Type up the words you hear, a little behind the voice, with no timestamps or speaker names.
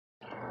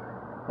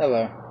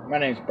Hello, my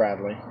name is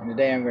Bradley, and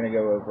today I'm going to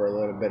go over a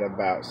little bit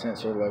about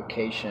sensor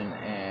location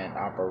and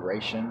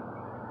operation.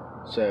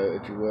 So,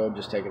 if you will,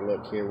 just take a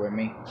look here with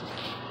me.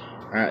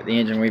 Alright, the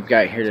engine we've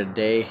got here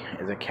today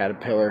is a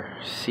Caterpillar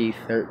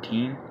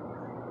C13.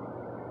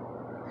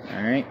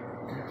 Alright,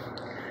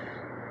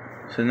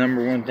 so the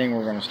number one thing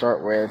we're going to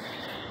start with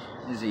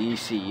is the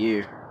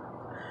ECU,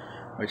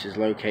 which is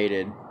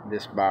located in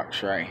this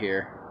box right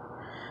here.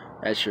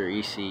 That's your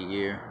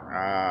ECU,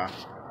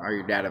 or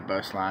your data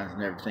bus lines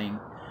and everything.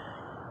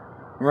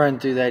 Run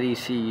through that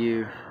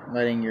ECU,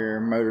 letting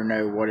your motor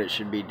know what it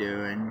should be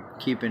doing,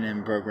 keeping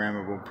in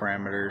programmable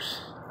parameters,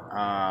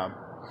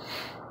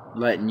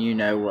 letting you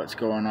know what's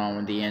going on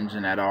with the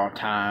engine at all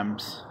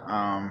times.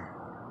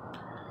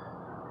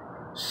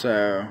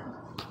 So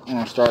I'm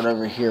going to start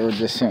over here with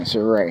this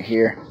sensor right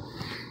here.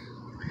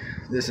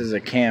 This is a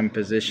cam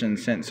position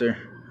sensor.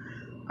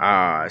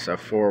 It's a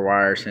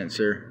 4-wire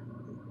sensor.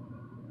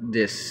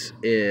 This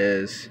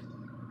is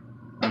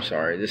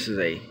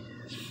a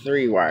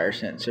 3-wire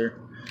sensor.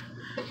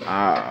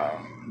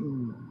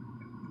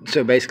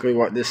 So basically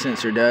what this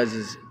sensor does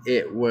is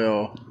it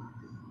will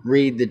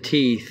read the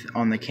teeth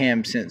on the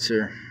cam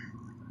sensor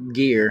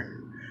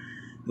gear,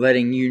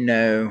 letting you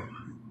know,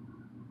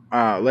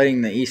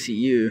 letting the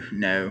ECU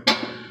know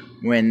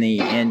when the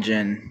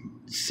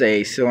engine,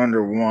 say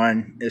cylinder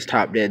 1 is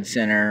top dead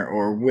center,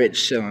 or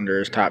which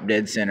cylinder is top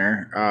dead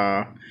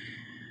center.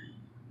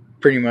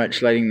 Pretty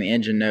much letting the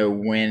engine know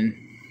when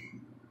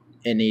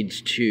it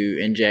needs to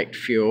inject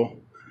fuel.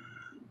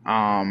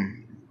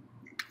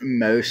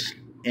 Most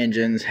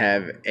engines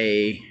have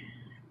a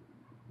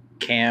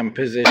cam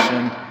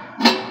position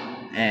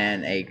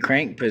and a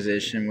crank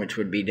position, which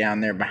would be down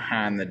there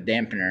behind the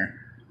dampener,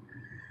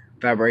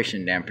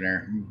 vibration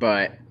dampener,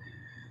 but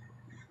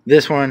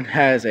this one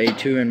has a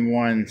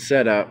 2-in-1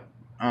 setup.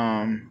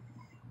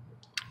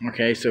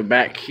 Okay, so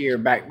back here,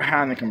 back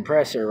behind the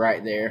compressor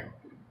right there,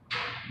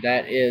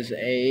 that is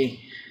a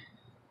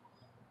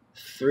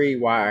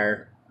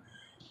 3-wire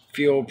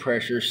fuel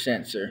pressure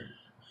sensor.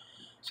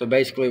 So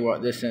basically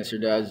what this sensor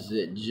does is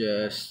it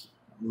just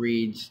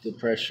reads the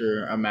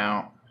pressure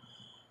amount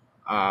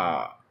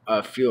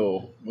of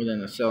fuel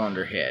within the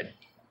cylinder head.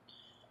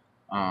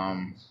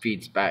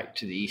 Feeds back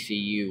to the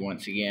ECU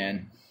once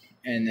again.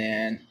 And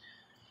then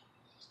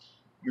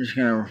we're just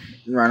going to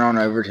run on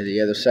over to the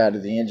other side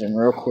of the engine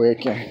real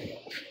quick and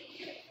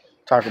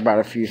talk about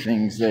a few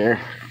things there.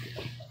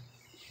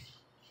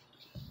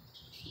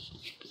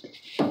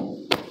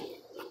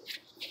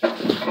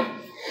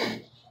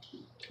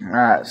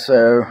 Alright,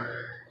 so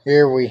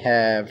here we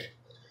have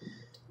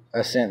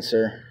a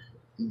sensor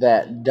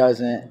that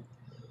doesn't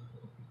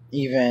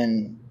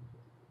even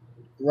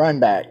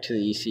run back to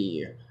the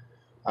ECU.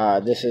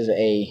 This is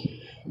a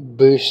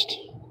boost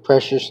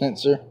pressure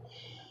sensor,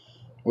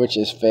 which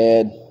is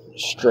fed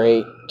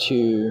straight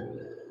to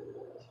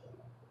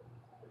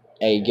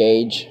a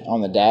gauge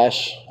on the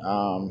dash.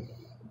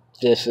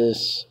 This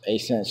is a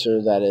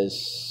sensor that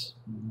is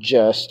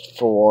just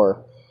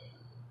for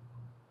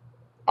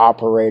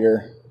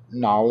operator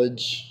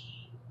knowledge,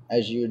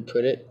 as you would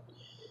put it.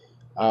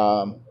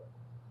 And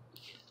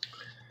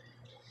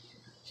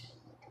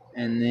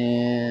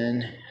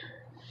then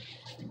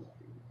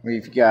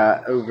we've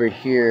got over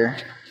here,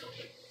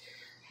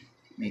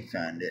 let me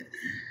find it,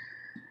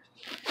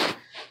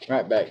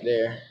 right back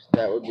there,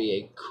 that would be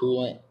a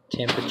coolant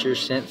temperature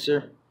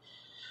sensor.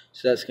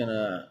 So that's going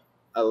to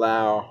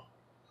allow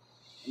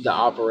the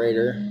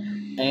operator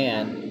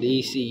and the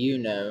ECU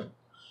know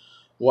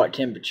what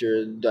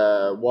temperature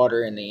the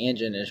water in the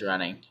engine is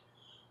running,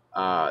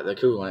 the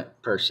coolant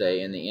per se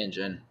in the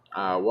engine,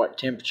 what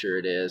temperature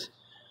it is.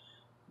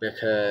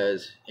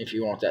 Because if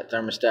you want that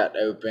thermostat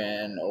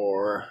open,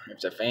 or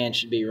if the fan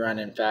should be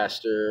running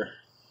faster,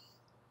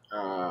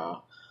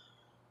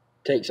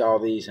 takes all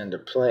these into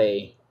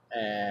play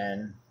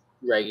and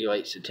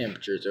regulates the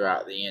temperature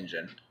throughout the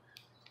engine.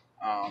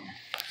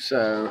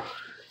 So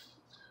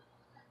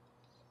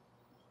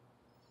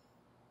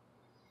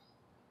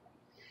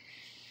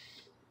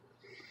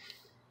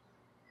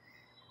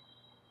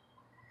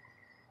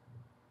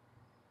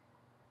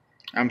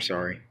I'm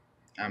sorry.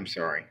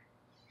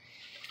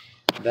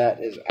 That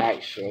is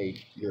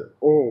actually your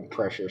oil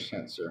pressure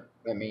sensor.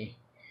 Let me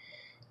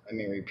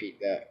repeat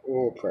that.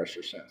 Oil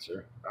pressure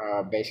sensor.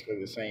 Basically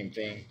the same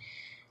thing.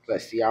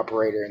 Lets the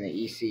operator and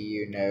the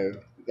ECU know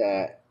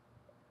that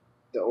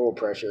the oil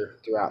pressure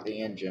throughout the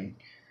engine,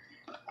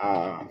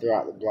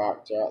 throughout the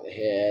block, throughout the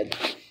head.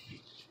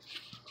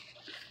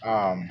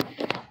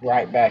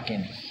 Right back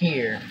in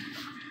here,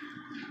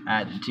 I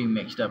had the two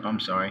mixed up, I'm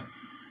sorry.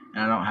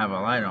 And I don't have a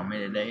light on me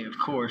today, of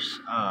course.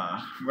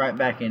 Right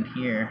back in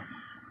here,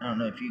 I don't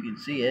know if you can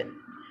see it,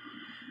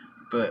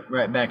 but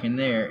right back in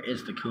there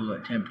is the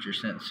coolant temperature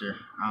sensor.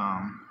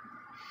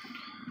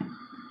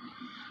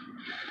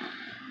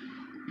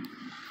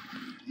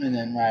 And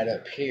then right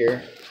up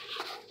here,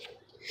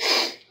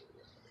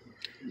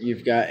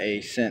 you've got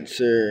a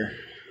sensor.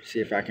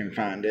 See if I can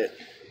find it.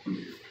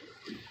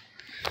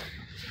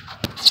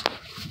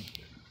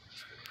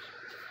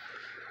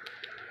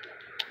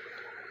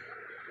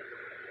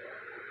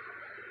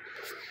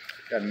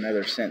 got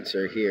another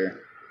sensor here.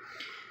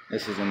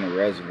 This is in the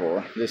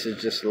reservoir. This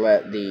is just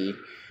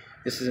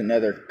this is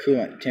another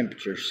coolant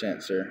temperature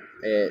sensor.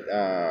 It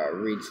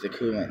reads the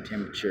coolant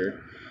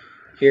temperature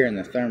here in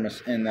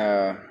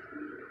the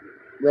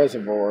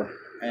reservoir,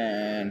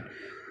 and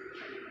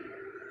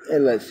it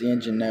lets the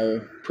engine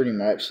know pretty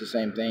much the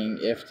same thing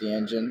if the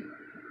engine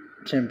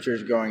temperature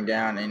is going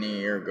down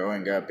any or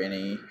going up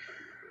any.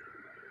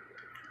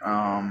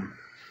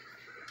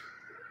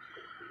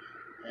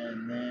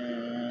 And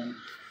then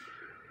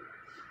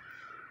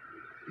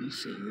let me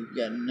see, we've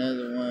got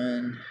another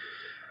one.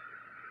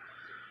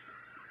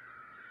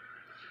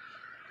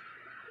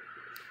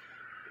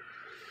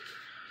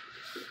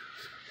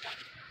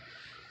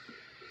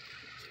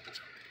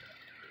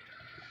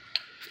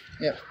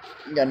 Yep,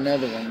 got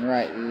another one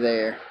right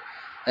there.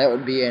 That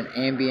would be an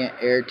ambient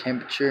air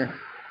temperature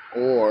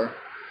or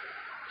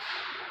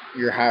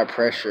your high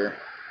pressure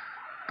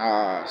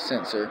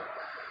sensor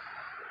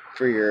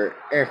for your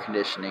air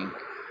conditioning.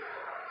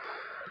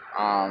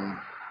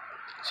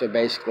 So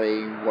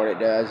basically what it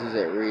does is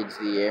it reads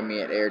the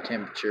ambient air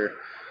temperature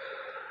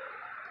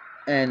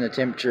and the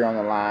temperature on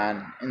the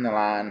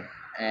line,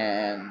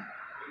 and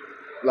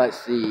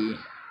lets the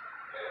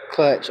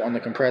clutch on the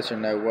compressor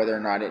know whether or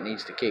not it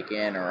needs to kick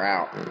in or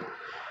out.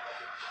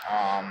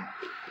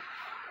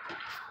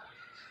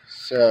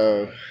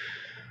 So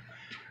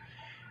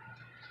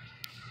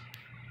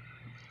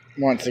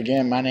once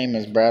again, my name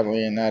is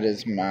Bradley, and that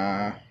is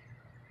my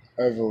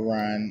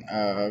overrun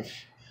of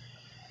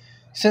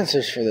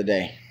sensors for the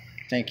day.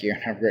 Thank you.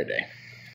 Have a great day.